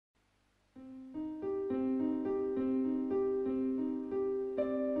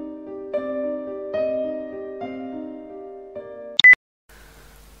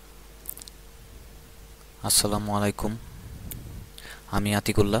আসসালামু আলাইকুম। আমি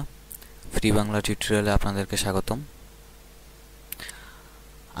আতিকুল্লাহ। ফ্রি বাংলা টিউটোরিয়ালে আপনাদেরকে স্বাগতম।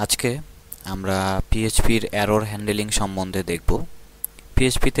 আজকে আমরা পিএইচপির এরর হ্যান্ডেলিং সম্বন্ধে দেখব।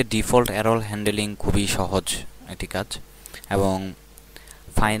 পিএইচপিতে ডিফল্ট এরর হ্যান্ডেলিং খুবই সহজ একটি কাজ এবং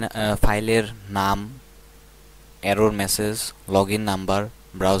ফাইলের নাম, এরর মেসেজ, লগইন নাম্বার,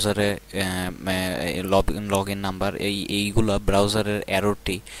 ব্রাউজারে লগইন নাম্বার এইগুলো ব্রাউজারের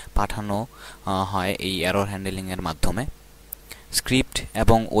এররটি পাঠানো হয় এই এরর হ্যান্ডেলিংয়ের মাধ্যমে। স্ক্রিপ্ট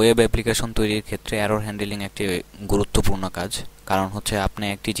এবং ওয়েব অ্যাপ্লিকেশন তৈরির ক্ষেত্রে এরর হ্যান্ডেলিং একটি গুরুত্বপূর্ণ কাজ। কারণ হচ্ছে আপনি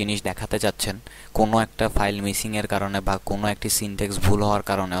একটি জিনিস দেখাতে যাচ্ছেন, কোনো একটা ফাইল মিসিংয়ের কারণে বা কোনো একটি সিনট্যাক্স ভুল হওয়ার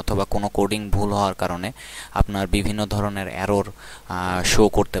কারণে অথবা কোনো কোডিং ভুল হওয়ার কারণে আপনার বিভিন্ন ধরনের এরর শো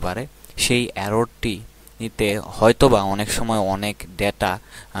করতে পারে। সেই এররটি নিতে হয়তোবা অনেক সময় অনেক ডেটা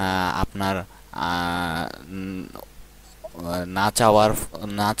আপনার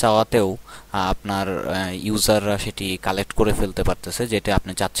না চাওয়াতেও আপনার ইউজাররা সেটি কালেক্ট করে ফেলতে পারতেছে, যেটা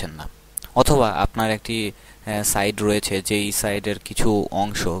আপনি চাচ্ছেন না। অথবা আপনার একটি সাইট রয়েছে, যেই সাইটের কিছু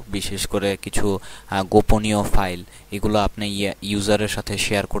অংশ, বিশেষ করে কিছু গোপনীয় ফাইল, এগুলো আপনি ইউজারের সাথে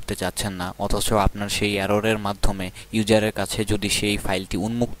শেয়ার করতে চাচ্ছেন না, অথচ আপনার সেই এররের মাধ্যমে ইউজারের কাছে যদি সেই ফাইলটি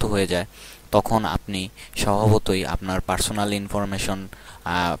উন্মুক্ত হয়ে যায়, তখন আপনি স্বভাবতই আপনার পার্সোনাল ইনফরমেশন,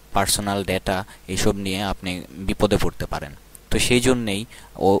 পার্সোনাল ডেটা এসব নিয়ে আপনি বিপদে পড়তে পারেন। তো সেই জন্যেই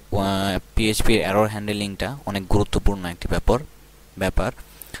পিএইচপির এরর হ্যান্ডেলিংটা অনেক গুরুত্বপূর্ণ একটি ব্যাপার।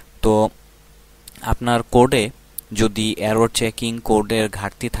 তো আপনার কোডে যদি এরর চেকিং কোডের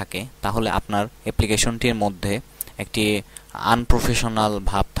ঘাটতি থাকে, তাহলে আপনার অ্যাপ্লিকেশনটির মধ্যে একটি আনপ্রফেশনাল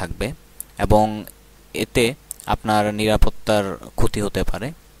ভাব থাকবে এবং এতে আপনার নিরাপত্তার ক্ষতি হতে পারে।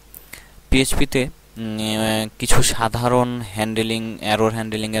 পিএইচপিতে কিছু সাধারণ এরর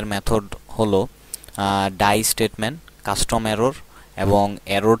হ্যান্ডেলিংয়ের মেথড হলো ডাই স্টেটমেন্ট, কাস্টম এরর এবং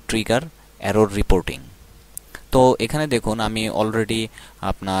এরর ট্রিগার, এরর রিপোর্টিং। তো এখানে দেখুন, আমি অলরেডি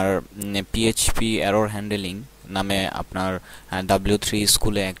আপনার পিএইচপি এরর হ্যান্ডেলিং নামে আপনার W3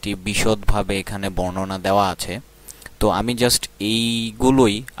 স্কুলে একটি বিশদভাবে এখানে বর্ণনা দেওয়া আছে। তো আমি জাস্ট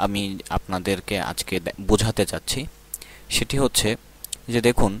এইগুলোই আমি আপনাদেরকে আজকে বোঝাতে চাচ্ছি। সেটি হচ্ছে যে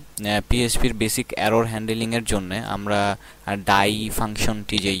দেখুন, পিএইচপির বেসিক এরর হ্যান্ডেলিংয়ের জন্য আমরা ডাই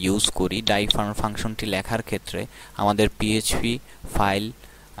ফাংশনটি যে ইউজ করি, ডাই ফাংশনটি লেখার ক্ষেত্রে আমাদের পিএইচপি ফাইল,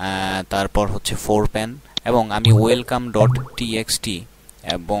 তারপর হচ্ছে 4pan এবং আমি welcome.txt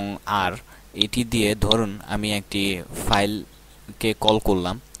এবং এটি দিয়ে ধরুন আমি একটি ফাইলকে কল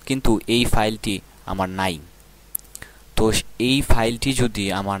করলাম, কিন্তু এই ফাইলটি আমার নাই। তো এই ফাইলটি যদি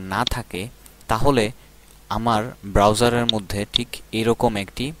আমার না থাকে, তাহলে আমার ব্রাউজারের মধ্যে ঠিক এরকম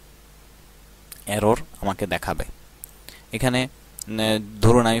একটি এরর আমাকে দেখাবে। এখানে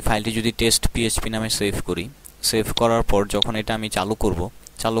ধরুন আমি ফাইলটি যদি টেস্ট পিএইচপি নামে সেভ করার পর যখন এটা আমি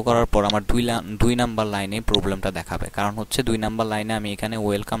চালু করার পর আমার 2 নাম্বার লাইনে প্রবলেমটা দেখাবে। কারণ হচ্ছে 2 নাম্বার লাইনে আমি এখানে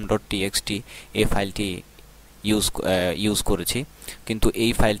welcome.txt এই ফাইলটি ইউজ করেছি, কিন্তু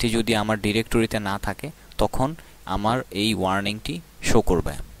এই ফাইলটি যদি আমার ডিরেক্টরিতে না থাকে, তখন আমার এই ওয়ার্নিংটি শো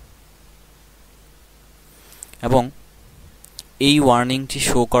করবে। এবং এই ওয়ার্নিংটি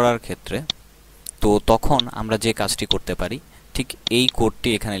শো করার ক্ষেত্রে তো তখন আমরা যে কাজটি করতে পারি, ঠিক এই কোডটি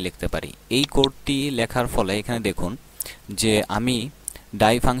এখানে লিখতে পারি। এই কোডটি লেখার ফলে এখানে দেখুন যে আমি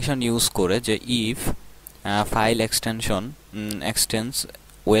ডাই ফাংশন ইউজ করে যে ইফ ফাইল এক্সটেন্স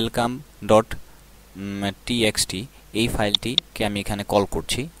welcome.txt এই ফাইলটিকে আমি এখানে কল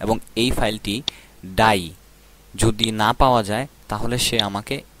করছি এবং এই ফাইলটি ডাই যদি না পাওয়া যায়, তাহলে সে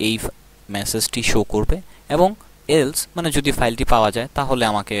আমাকে এই মেসেজটি শো করবে এবং এলস মানে যদি ফাইলটি পাওয়া যায়, তাহলে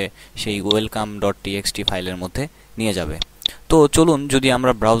আমাকে সেই welcome.txt ফাইলের মধ্যে নিয়ে যাবে। তো চলুন যদি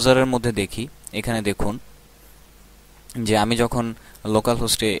আমরা ব্রাউজারের মধ্যে দেখি, এখানে দেখুন যে আমি যখন লোকাল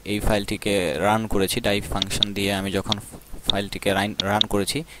হোস্টে এই ফাইলটিকে রান করেছি, ডাই ফাংশন দিয়ে আমি যখন ফাইলটিকে রান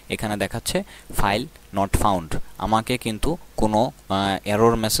করেছি, এখানে দেখাচ্ছে ফাইল নট ফাউন্ড। আমাকে কিন্তু কোনো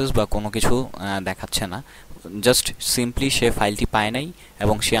এরর মেসেজ বা কোনো কিছু দেখাচ্ছে না, জাস্ট সিম্পলি সে ফাইলটি পায় নাই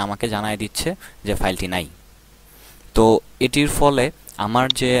এবং সে আমাকে জানায় দিচ্ছে যে ফাইলটি নাই। তো এটির ফলে আমার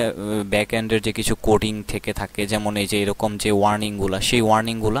যে ব্যাক এন্ডের যে কিছু কোডিং থেকে থাকে, যেমন এই যে এরকম যে ওয়ার্নিংগুলো, সেই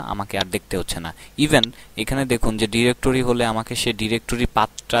ওয়ার্নিংগুলো আমাকে আর দেখতে হচ্ছে না। ইভেন এখানে দেখুন যে ডিরেক্টরি হলে আমাকে সে ডিরেক্টরি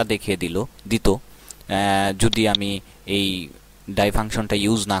পাথটা দেখিয়ে দিত যদি আমি এই ডাই ফাংশনটা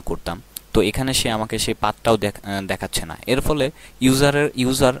ইউজ না করতাম। তো এখানে সে আমাকে সেই পাথটাও দেখাচ্ছে না। এর ফলে ইউজার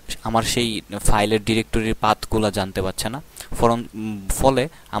আমার সেই ফাইলের ডিরেক্টরির পাথগুলো জানতে পারছে না, ফলে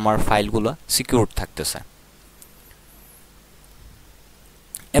আমার ফাইলগুলো সিকিউর থাকতেছে।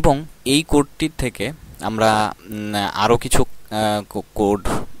 এবং এই কোডটির থেকে আমরা আরও কিছু কোড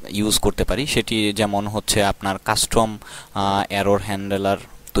ইউজ করতে পারি। সেটি যেমন হচ্ছে আপনার কাস্টম এরর হ্যান্ডলার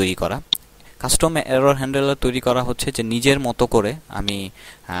তৈরি করা। কাস্টম এরর হ্যান্ডেলার তৈরি করা হচ্ছে যে নিজের মতো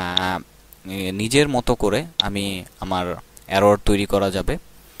করে আমি আমার এরর তৈরি করা যাবে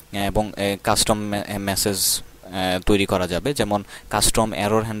এবং কাস্টম মেসেজ তৈরি করা যাবে। যেমন কাস্টম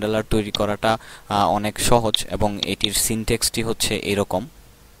এরর হ্যান্ডেলার তৈরি করাটা অনেক সহজ এবং এটির সিনট্যাক্সটি হচ্ছে এরকম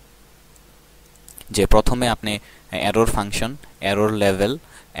যে প্রথমে আপনি error function, error level,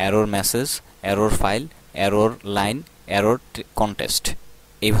 error message, error file, error line, error contest,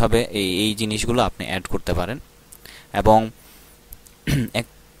 এইভাবে এই জিনিসগুলো আপনি অ্যাড করতে পারেন এবং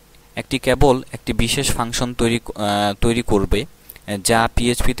একটি কেবল একটি বিশেষ ফাংশন তৈরি করবে যা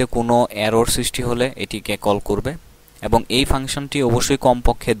পিএইচপিতে কোনো এরর সৃষ্টি হলে এটিকে কল করবে এবং এই ফাংশনটি অবশ্যই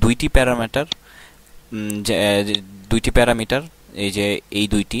কমপক্ষে দুইটি প্যারামিটার এই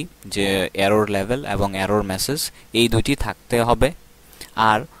দুইটি যে এরর লেভেল এবং এরর মেসেজ, এই দুইটি থাকতে হবে।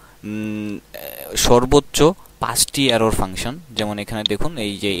 আর সর্বোচ্চ 5টি এরর ফাংশন, যেমন এখানে দেখুন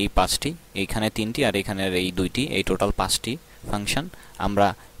এই যে এই 5টি, এইখানে 3টি আর এখানের এই 2টি, এই টোটাল 5টি ফাংশন আমরা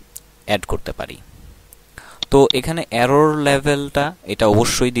অ্যাড করতে পারি। তো এখানে এরর লেভেলটা এটা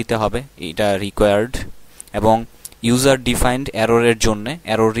অবশ্যই দিতে হবে, এটা রিকোয়ার্ড, এবং ইউজার ডিফাইন্ড এররের জন্য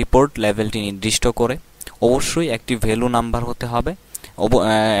এরর রিপোর্ট লেভেলটি নির্দিষ্ট করে অবশ্যই একটি ভ্যালু নাম্বার হতে হবে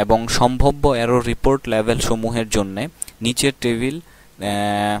এবং সম্ভাব্য এরর রিপোর্ট লেভেল সমূহের জন্য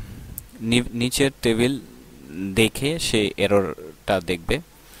নিচের টেবিল দেখে সে এররটা দেখবে।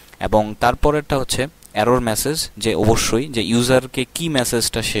 এবং তারপরেরটা হচ্ছে এরর মেসেজ, যে অবশ্যই যে ইউজারকে কি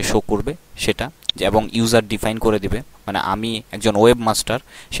মেসেজটা সে শো করবে সেটা, এবং ইউজার ডিফাইন করে দিবে, মানে আমি একজন ওয়েব মাস্টার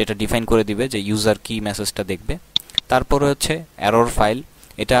সেটা ডিফাইন করে দিবে যে ইউজার কি মেসেজটা দেখবে। তারপরে হচ্ছে এরর ফাইল,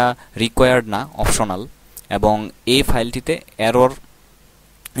 এটা রিকোয়ার্ড না, অপশনাল, এবং এই ফাইলটিতে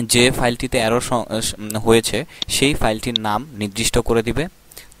যে ফাইলটিতে এরর হয়েছে সেই ফাইলটির নাম নির্দিষ্ট করে দিবে।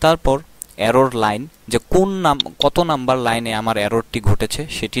 তারপর এরর লাইন, যে কত নাম্বার লাইনে আমার এররটি ঘটেছে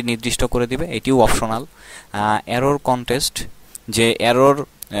সেটি নির্দিষ্ট করে দিবে, এটিও অপশনাল। এরর কন্টেস্ট, যে এরর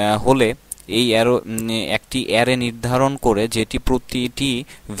হলে এই একটি অ্যারে নির্ধারণ করে যেটি প্রতিটি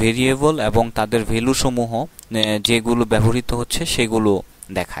ভেরিয়েবল এবং তাদের ভ্যালুসমূহ যেগুলো ব্যবহৃত হচ্ছে সেগুলো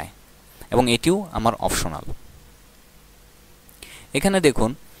দেখায়, এবং এটিও আমার অপশনাল। এখানে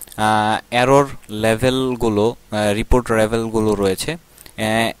দেখুন এরর লেভেলগুলো, রিপোর্ট লেভেলগুলো রয়েছে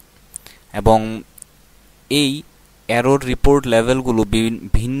এবং এই এরর রিপোর্ট লেভেলগুলো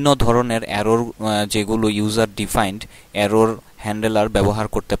ভিন্ন ধরনের এরর যেগুলো ইউজার ডিফাইন্ড এরর হ্যান্ডেলার ব্যবহার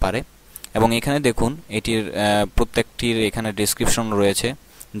করতে পারে। এবং এখানে দেখুন এটির প্রত্যেকটির এখানে ডেসক্রিপশন রয়েছে,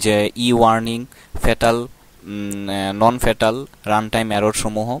 যে ওয়ার্নিং, ফ্যাটাল, নন ফ্যাটাল, রান টাইম এরর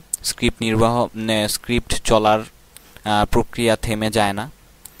সমূহ, স্ক্রিপ্ট চলার প্রক্রিয়া থেমে যায় না,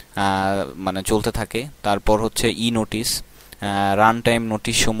 মানে চলতে থাকে। তারপর হচ্ছে নোটিস, রান টাইম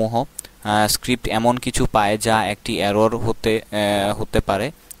নোটিশ সমূহ, স্ক্রিপ্ট এমন কিছু পায় যা একটি এরর হতে পারে,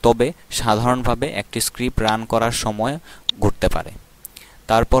 তবে সাধারণভাবে একটি স্ক্রিপ্ট রান করার সময় ঘটতে পারে।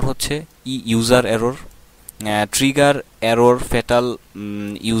 তারপর হচ্ছে user error, trigger error, fatal,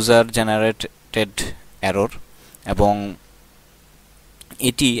 user generated error, এবং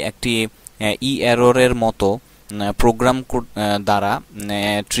এটি একটি এররের মতো প্রোগ্রাম দ্বারা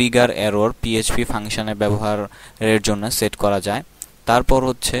ট্রিগার এরর পিএইচপি ফাংশনে ব্যবহারের জন্য সেট করা যায়। তারপর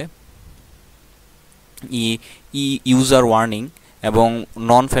হচ্ছে ইউজার ওয়ার্নিং এবং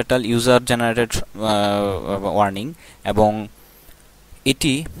নন ফ্যাটাল ইউজার জেনারেটেড ওয়ার্নিং, এবং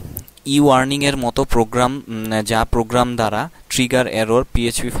এটি ওয়ার্নিং এর মতো প্রোগ্রাম যা প্রোগ্রাম দ্বারা ট্রিগার এরর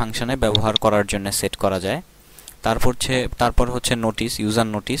পিএইচপি ফাংশনে ব্যবহার করার জন্য সেট করা যায়। তারপর হচ্ছে নোটিস, ইউজার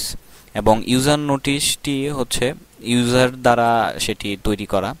নোটিস, এবং ইউজার নোটিশটি হচ্ছে ইউজার দ্বারা সেটি তৈরি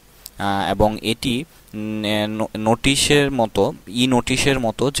করা, এবং এটি নোটিশের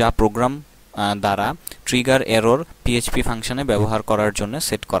মতো যা প্রোগ্রাম দ্বারা ট্রিগার এরর পিএইচপি ফাংশনে ব্যবহার করার জন্য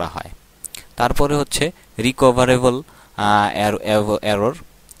সেট করা হয়। তারপরে হচ্ছে রিকভারেবল এরর,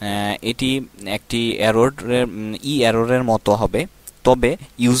 এটি একটি এররের মতো হবে, তবে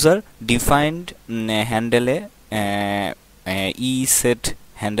ইউজার ডিফাইন্ড হ্যান্ডেলে সেট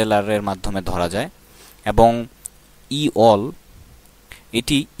হ্যান্ডেলারের মাধ্যমে ধরা যায়। এবং অল,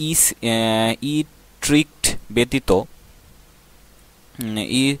 এটি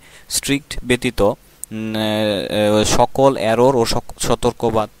স্ট্রিক্ট ব্যতীত সকল এরর ও সতর্ক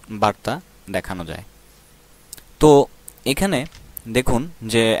বার্তা দেখানো যায়। তো এখানে দেখুন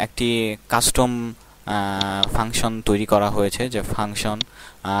যে একটি কাস্টম ফাংশন তৈরি করা হয়েছে, যে ফাংশন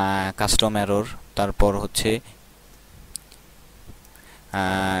কাস্টম এরর, তারপর হচ্ছে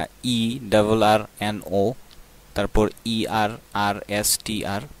ERRNO, তারপর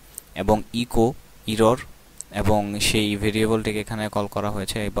ERRSTR, এবং ইকো এরর, এবং সেই ভেরিয়েবলটিকে এখানে কল করা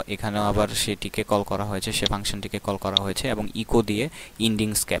হয়েছে, এখানেও আবার সেটিকে কল করা হয়েছে, সে ফাংশনটিকে কল করা হয়েছে এবং ইকো দিয়ে ইন্ডিং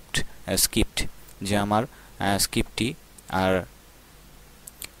স্ক্রিপ্ট যে আমার স্ক্রিপ্টটি আর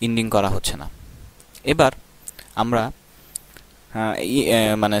ইন্ডিং করা হচ্ছে না। এবার আমরা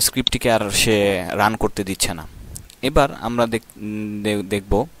মানে স্ক্রিপ্টটিকে আর সে রান করতে দিচ্ছে না। এবার আমরা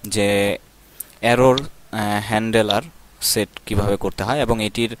দেখব যে এরর হ্যান্ডেলার সেট কিভাবে করতে হয়, এবং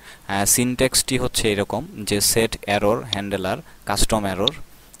এটির সিনট্যাক্সটি হচ্ছে এরকম যে set error handler custom error,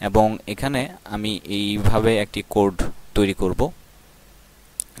 এবং এখানে আমি এইভাবে একটি কোড তৈরি করব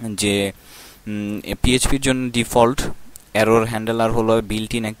যে পিএইচপির জন্য ডিফল্ট এরর হ্যান্ডেলার হলো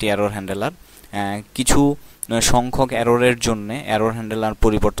বিল্ট ইন একটি এরর হ্যান্ডেলার। কিছু সংখ্যক এররের জন্য এরর হ্যান্ডেলার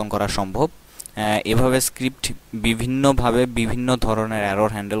পরিবর্তন করা সম্ভব। এভাবে স্ক্রিপ্ট বিভিন্নভাবে বিভিন্ন ধরনের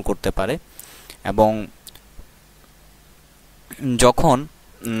এরর হ্যান্ডেল করতে পারে, এবং যখন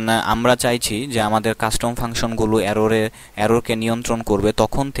আমরা চাইছি যে আমাদের কাস্টম ফাংশনগুলো এররকে নিয়ন্ত্রণ করবে,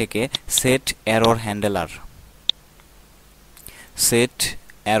 তখন থেকে সেট এরর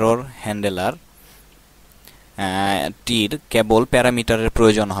হ্যান্ডেলার টির কেবল প্যারামিটারের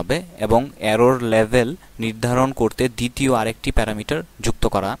প্রয়োজন হবে, এবং এরর লেভেল নির্ধারণ করতে দ্বিতীয় আরেকটি প্যারামিটার যুক্ত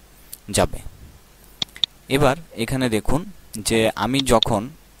করা যাবে। এবার এখানে দেখুন যে আমি যখন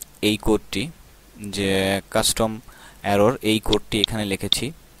এই কোডটি, যে কাস্টম এরর, এই কোডটি এখানে লিখেছি,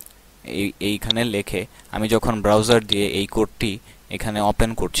 এইখানে লিখে আমি যখন ব্রাউজার দিয়ে এই কোডটি এখানে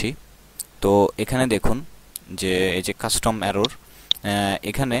ওপেন করছি, তো এখানে দেখুন যে এই যে কাস্টম এরর,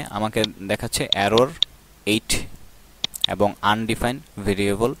 এখানে আমাকে দেখাচ্ছে এরর 8 এবং আনডিফাইন্ড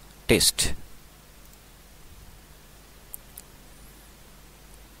ভেরিয়েবল টেস্ট।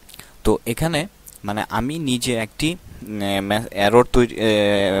 তো এখানে মানে আমি নিজে একটি এরর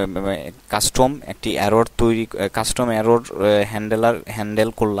তৈরি, কাস্টম এরর হ্যান্ডেল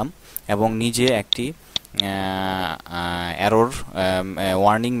করলাম, এবং নিজে একটি এরর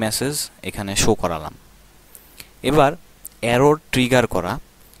ওয়ার্নিং মেসেজ এখানে শো করালাম। এবার এরর ট্রিগার করা,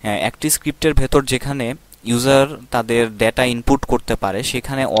 একটি স্ক্রিপ্টের ভেতর যেখানে ইউজার তাদের ডেটা ইনপুট করতে পারে,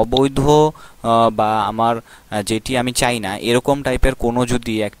 সেখানে অবৈধ বা আমার যেটি আমি চাই না এরকম টাইপের কোনো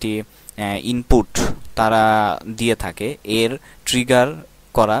যদি একটি ইনপুট তারা দিয়ে থাকে, এর ট্রিগার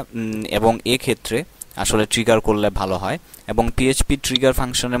করা, এবং এক্ষেত্রে আসলে ট্রিগার করলে ভালো হয়, এবং পিএইচপি ট্রিগার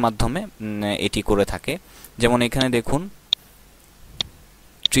ফাংশনের মাধ্যমে এটি করে থাকে। যেমন এখানে দেখুন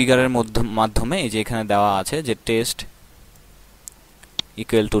ট্রিগারের মাধ্যমে এই যে এখানে দেওয়া আছে যে টেস্ট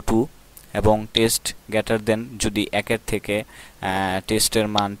ইকুয়াল টু 2 এবং টেস্ট গ্রেটার দেন, যদি 1-এর থেকে টেস্টের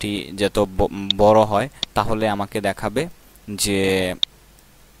মানটি যত বড় হয় তাহলে আমাকে দেখাবে যে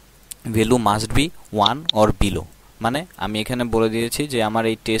value must be 1 or below. মানে আমি এখানে বলে দিয়েছি যে আমার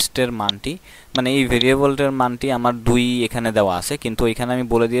এই টেস্টের মানটি, মানে এই ভেরিয়েবলটার মানটি আমার 2 এখানে দেওয়া আছে, কিন্তু এখানে আমি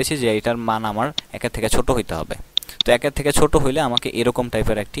বলে দিয়েছি যে এটার মান আমার 1-এর থেকে ছোট হইতে হবে। তো 1-এর থেকে ছোট হইলে আমাকে এরকম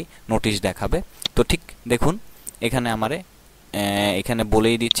টাইপের একটি নোটিশ দেখাবে। তো ঠিক দেখুন এখানে আমারে এখানে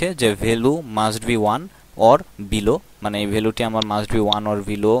বলেই দিচ্ছে যে value must be 1 or below, মানে এই ভ্যালুটি আমার মাস্ট বি 1 অর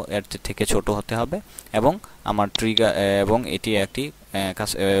বিলো এর থেকে ছোট হতে হবে, এবং আমার ট্রিগার, এবং এটি একটি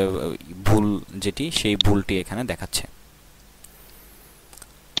ভুল, যেটি সেই ভুলটি এখানে দেখাচ্ছে।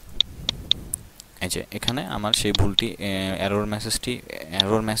 এই যে এখানে আমার সেই ভুলটি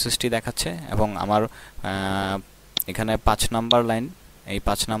এরর মেসেজটি দেখাচ্ছে, এবং আমার এখানে 5 নাম্বার লাইন, এই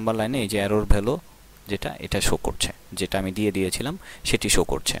 5 নাম্বার লাইনে এই যে এরর ভ্যালু যেটা, এটা শো করছে, যেটা আমি দিয়েছিলাম সেটি শো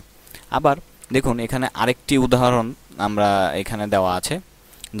করছে। আবার দেখুন এখানে আরেকটি উদাহরণ আমরা এখানে দেওয়া আছে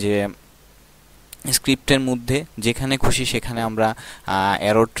যে স্ক্রিপ্টের মধ্যে যেখানে খুশি সেখানে আমরা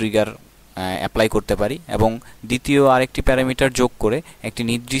এরর ট্রিগার অ্যাপ্লাই করতে পারি, এবং দ্বিতীয় আরেকটি প্যারামিটার যোগ করে একটি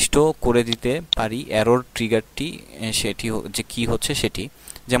নির্দিষ্ট করে দিতে পারি এরর ট্রিগারটি সেটি যে কি হচ্ছে সেটি।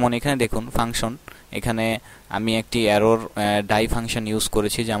 যেমন এখানে দেখুন ফাংশন, এখানে আমি একটি এরর ডাই ফাংশন ইউজ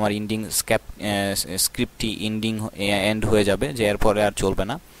করেছি যে আমার ইন্ডিং স্ক্রিপ্টটি এন্ড হয়ে যাবে, যে এরপরে আর চলবে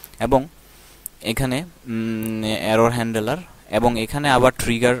না, এবং এখানে এরর হ্যান্ডেলার, এবং এখানে আবার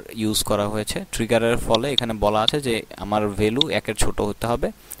ট্রিগার ইউজ করা হয়েছে। ট্রিগারের ফলে এখানে বলা আছে যে আমার ভ্যালু 1-এর ছোট হতে হবে,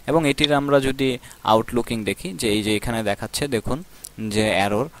 এবং এটির আমরা যদি আউটলুকিং দেখি, যে এই যে এখানে দেখাচ্ছে দেখুন যে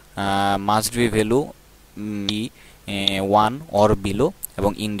error must be value 1 or below,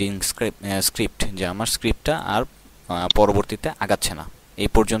 এবং ইন্ডিং স্ক্রিপ্ট, যে আমার স্ক্রিপ্টটা আর পরবর্তীতে আগাচ্ছে না, এই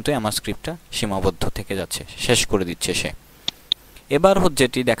পর্যন্তই আমার স্ক্রিপ্টটা সীমাবদ্ধ থেকে যাচ্ছে, শেষ করে দিচ্ছে সে। এবার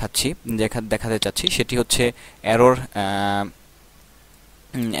যেটি দেখাতে চাচ্ছি সেটি হচ্ছে এরর,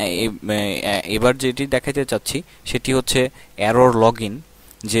 এবার যেটি দেখাতে চাচ্ছি সেটি হচ্ছে এরর লগইন,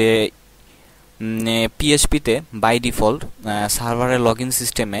 যে পিএইচপিতে বাই ডিফল্ট সার্ভারের লগইন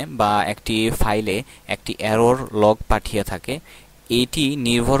সিস্টেমে বা একটি ফাইলে একটি এরর লগ পাঠিয়ে থাকে। এটি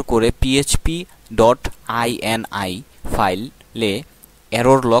নির্ভর করে পিএইচপি .ini ফাইলে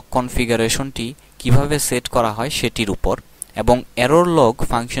এরর লগ কনফিগারেশনটি কিভাবে সেট করা হয় সেটির উপর, এবং এরর লগ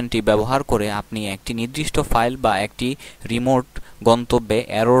ফাংশনটি ব্যবহার করে আপনি একটি নির্দিষ্ট ফাইল বা একটি রিমোট গন্তব্যে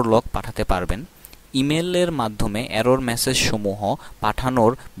এরর লগ পাঠাতে পারবেন। ইমেলের মাধ্যমে এরর মেসেজ সমূহ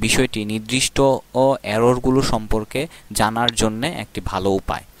পাঠানোর বিষয়টি নির্দিষ্ট ও এররগুলো সম্পর্কে জানার জন্য একটি ভালো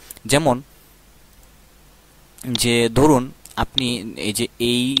উপায়। যেমন যে ধরুন আপনি এই যে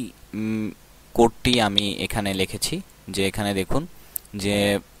এই কোডটি আমি এখানে লিখেছি, যে এখানে দেখুন যে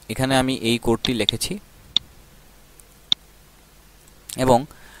এখানে আমি এই কোডটি লিখেছি এবং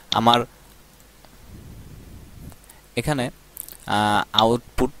আমার এখানে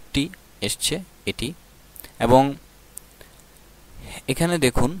আউটপুটটি এসছে এটি, এবং এখানে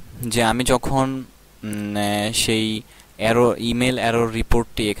দেখুন যে আমি যখন সেই ইমেল এরর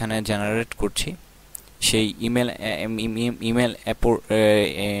রিপোর্টটি এখানে জেনারেট করছি, সেই ইমেল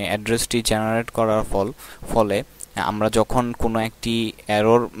অ্যাড্রেসটি জেনারেট করার ফলে আমরা যখন কোনো একটি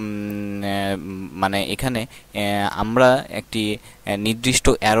এরর মানে এখানে আমরা একটি নির্দিষ্ট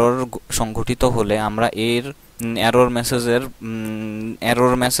এরর সংঘটিত হলে আমরা এরর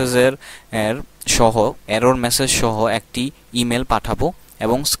মেসেজ সহ একটি ইমেল পাঠাবো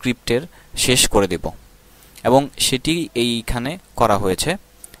এবং স্ক্রিপ্টের শেষ করে দেব, এবং সেটি এইখানে করা হয়েছে।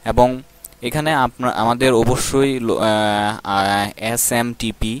 এবং এখানে আমাদের অবশ্যই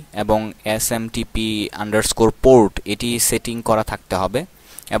SMTP এবং SMTP_port এটি সেটিং করা থাকতে হবে,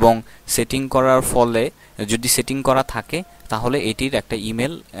 এবং সেটিং করার ফলে যদি সেটিং করা থাকে তাহলে এটির একটা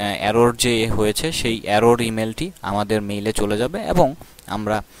ইমেল এরর যে হয়েছে সেই এরর ইমেলটি আমাদের মেইলে চলে যাবে, এবং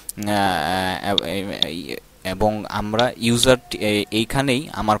আমরা ইউজার এইখানেই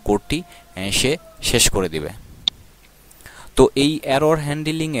আমার কোডটি সে শেষ করে দিবে। তো এই এরর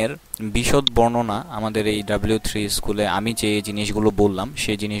হ্যান্ডলিংয়ের বিশদ বর্ণনা আমাদের এই W3 স্কুলে আমি যে জিনিসগুলো বললাম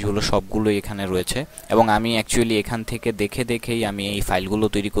সেই জিনিসগুলো সবগুলো এখানে রয়েছে, এবং আমি অ্যাকচুয়ালি এখান থেকে দেখেই আমি এই ফাইলগুলো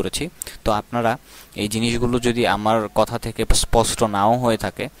তৈরি করেছি। তো আপনারা এই জিনিসগুলো যদি আমার কথা থেকে স্পষ্ট নাও হয়ে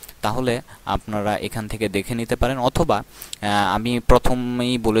থাকে তাহলে আপনারা এখান থেকে দেখে নিতে পারেন, অথবা আমি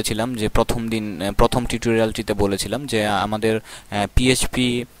প্রথমেই বলেছিলাম যে প্রথম টিউটোরিয়ালটিতে বলেছিলাম যে আমাদের PHP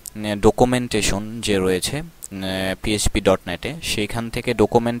ডকুমেন্টেশন যে রয়েছে PHP.net এ, সেইখান থেকে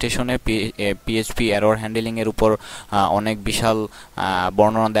ডকুমেন্টেশনে PHP এরর হ্যান্ডলিং এর উপর অনেক বিশাল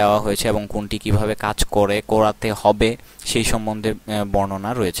বর্ণনা দেওয়া হয়েছে, এবং কোনটি কিভাবে কাজ করাতে হবে সেই সম্বন্ধে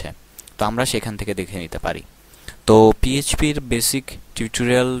বর্ণনা রয়েছে। তো আমরা সেখান থেকে দেখে নিতে পারি। তো PHPর বেসিক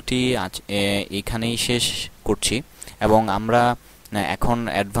টিউটোরিয়ালটি এখানেই শেষ করছি, এবং আমরা এখন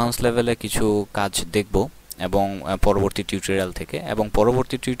অ্যাডভান্স লেভেলে কিছু কাজ দেখব এবং পরবর্তী টিউটোরিয়াল থেকে, এবং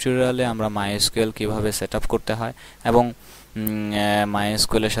পরবর্তী টিউটোরিয়ালে আমরা MySQL কিভাবে সেটআপ করতে হয় এবং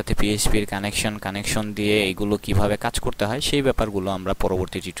MySQL এর সাথে PHPর কানেকশন দিয়ে এগুলো কিভাবে কাজ করতে হয় সেই ব্যাপারগুলো আমরা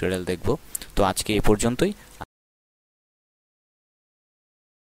পরবর্তী টিউটোরিয়াল দেখব। তো আজকে এই পর্যন্তই।